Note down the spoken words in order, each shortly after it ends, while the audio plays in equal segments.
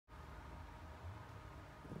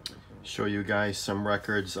Show you guys some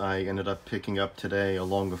records I ended up picking up today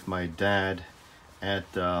along with my dad at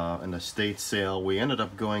an estate sale. We ended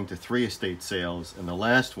up going to 3 estate sales, and the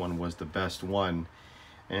last one was the best one,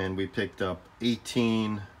 and we picked up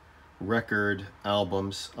 18 record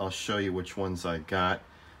albums. I'll show you which ones I got.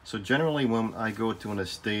 So generally when I go to an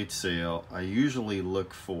estate sale, I usually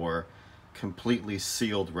look for completely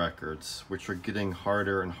sealed records, which are getting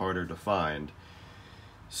harder and harder to find.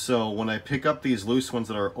 So when I pick up these loose ones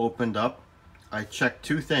that are opened up, I check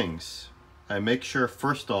 2 things. I make sure,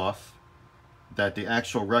 first off, that the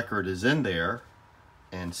actual record is in there,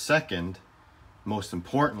 and second, most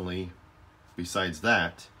importantly, besides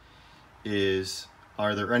that, is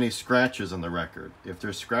are there any scratches on the record? If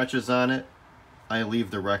there's scratches on it, I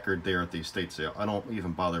leave the record there at the estate sale. I don't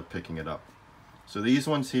even bother picking it up. So these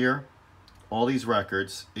ones here, all these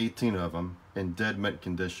records, 18 of them, in dead mint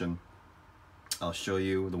condition. I'll show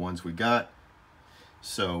you the ones we got.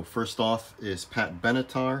 So first off is Pat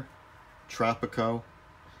Benatar, Tropico.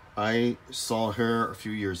 I saw her a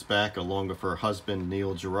few years back along with her husband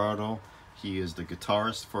Neil Girardo. He is the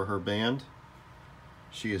guitarist for her band.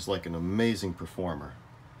 She is like an amazing performer.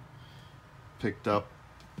 Picked up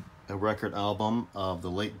a record album of the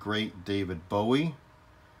late great David Bowie,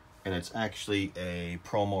 and it's actually a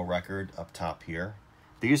promo record up top here.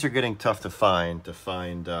 These are getting tough to find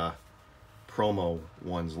promo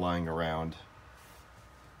ones lying around.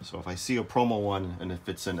 So if I see a promo one and if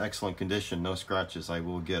it's in excellent condition, no scratches, I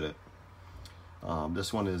will get it.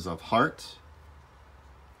 This one is of Heart.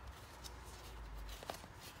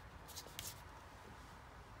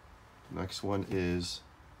 Next one is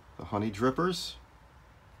the Honey Drippers.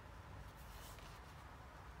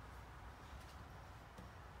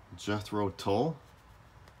 Jethro Tull.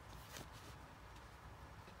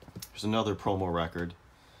 There's another promo record.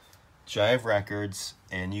 Jive Records,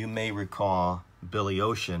 and you may recall Billy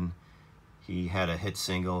Ocean. He had a hit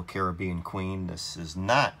single, Caribbean Queen. This is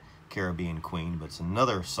not Caribbean Queen, but it's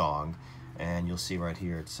another song, and you'll see right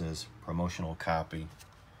here it says promotional copy.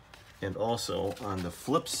 And also on the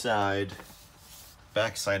flip side,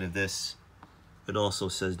 back side of this, it also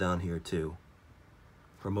says down here too,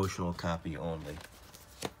 promotional copy only.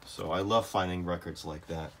 So I love finding records like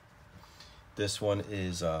that. This one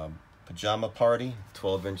is Pajama Party,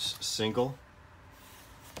 12-inch single.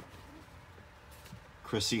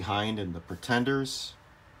 Chrissie Hynde and the Pretenders,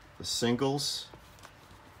 the singles.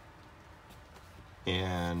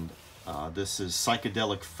 And this is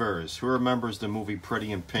Psychedelic Furs. Who remembers the movie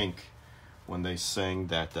Pretty in Pink when they sang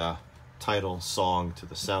that title song to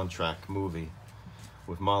the soundtrack movie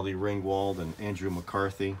with Molly Ringwald and Andrew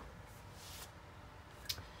McCarthy?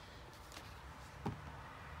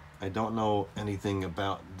 I don't know anything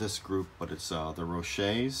about this group, but it's the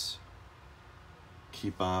Rochers.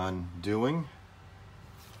 Keep on Doing.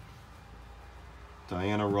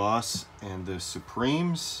 Diana Ross and the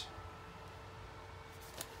Supremes.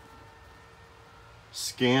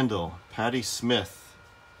 Scandal, Patti Smith,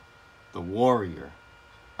 The Warrior.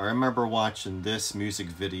 I remember watching this music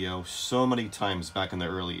video so many times back in the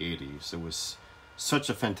early 80s. It was such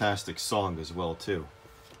a fantastic song as well too.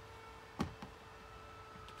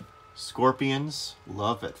 Scorpions,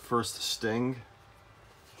 Love at First Sting.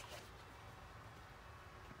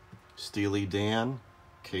 Steely Dan,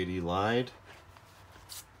 Katie Lied.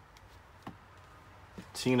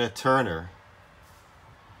 Tina Turner,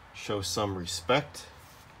 Show Some Respect.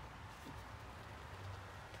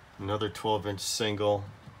 Another 12-inch single.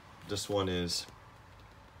 This one is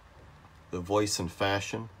The Voice and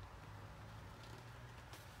Fashion.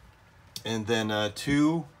 And then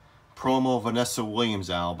 2 promo Vanessa Williams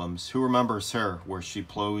albums. Who remembers her, where she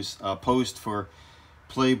posed for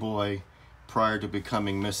Playboy prior to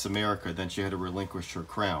becoming Miss America, then she had to relinquish her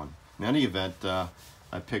crown. In any event,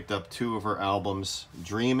 I picked up 2 of her albums,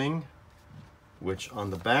 Dreaming, which on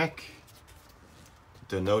the back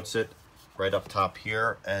denotes it right up top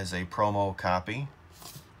here as a promo copy.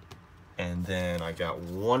 And then I got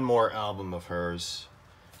 1 more album of hers,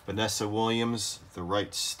 Vanessa Williams, The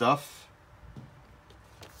Right Stuff.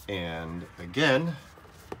 And again,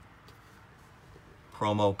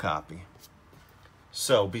 promo copy.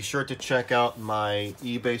 So be sure to check out my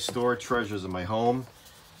eBay store, Treasures in My Home.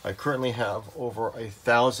 I currently have over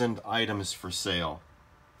 1,000 items for sale.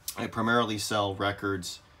 I primarily sell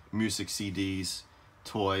records, music CDs,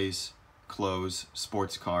 toys, clothes,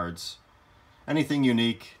 sports cards, anything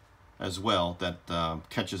unique as well that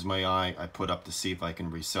catches my eye, I put up to see if I can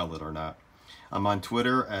resell it or not. I'm on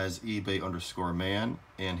Twitter as eBay_man,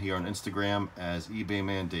 and here on Instagram as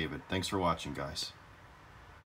eBayManDavid. Thanks for watching, guys.